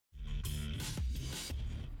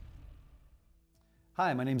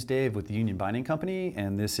Hi, my name's Dave with the Union Binding Company,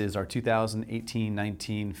 and this is our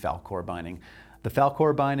 2018-19 Falcor binding. The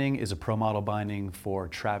Falcor binding is a pro model binding for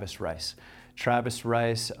Travis Rice. Travis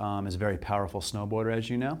Rice is a very powerful snowboarder, as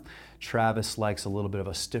you know. Travis likes a little bit of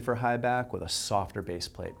a stiffer high back with a softer base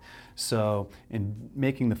plate. So in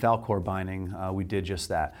making the Falcor binding, we did just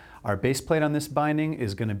that. Our base plate on this binding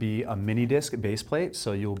is going to be a mini disc base plate,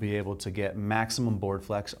 so you'll be able to get maximum board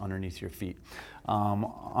flex underneath your feet.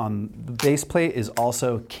 The base plate is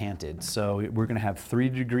also canted, so we're going to have 3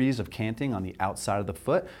 degrees of canting on the outside of the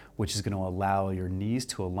foot, which is going to allow your knees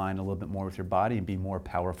to align a little bit more with your body and be more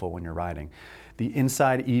powerful when you're riding. The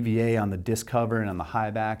inside EVA on the disc cover and on the high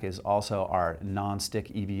back is also our non-stick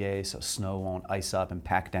EVA, so snow won't ice up and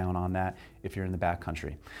pack down on that if you're in the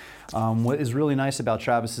backcountry. What is really nice about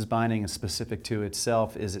Travis's binding and specific to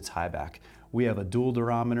itself is its high back. We have a dual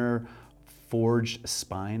durometer forged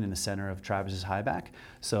spine in the center of Travis's high back,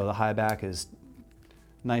 so the high back is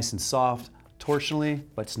nice and soft torsionally,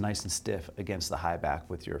 but it's nice and stiff against the high back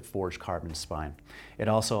with your forged carbon spine. It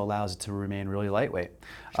also allows it to remain really lightweight.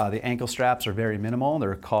 The ankle straps are very minimal.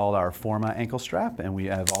 They're called our Forma ankle strap, and we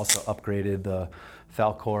have also upgraded the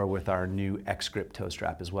Falcor with our new X-Grip toe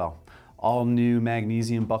strap as well. All new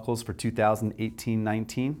magnesium buckles for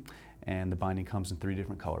 2018-19, and the binding comes in 3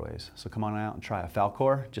 different colorways. So come on out and try a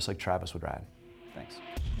Falcor just like Travis would ride. Thanks.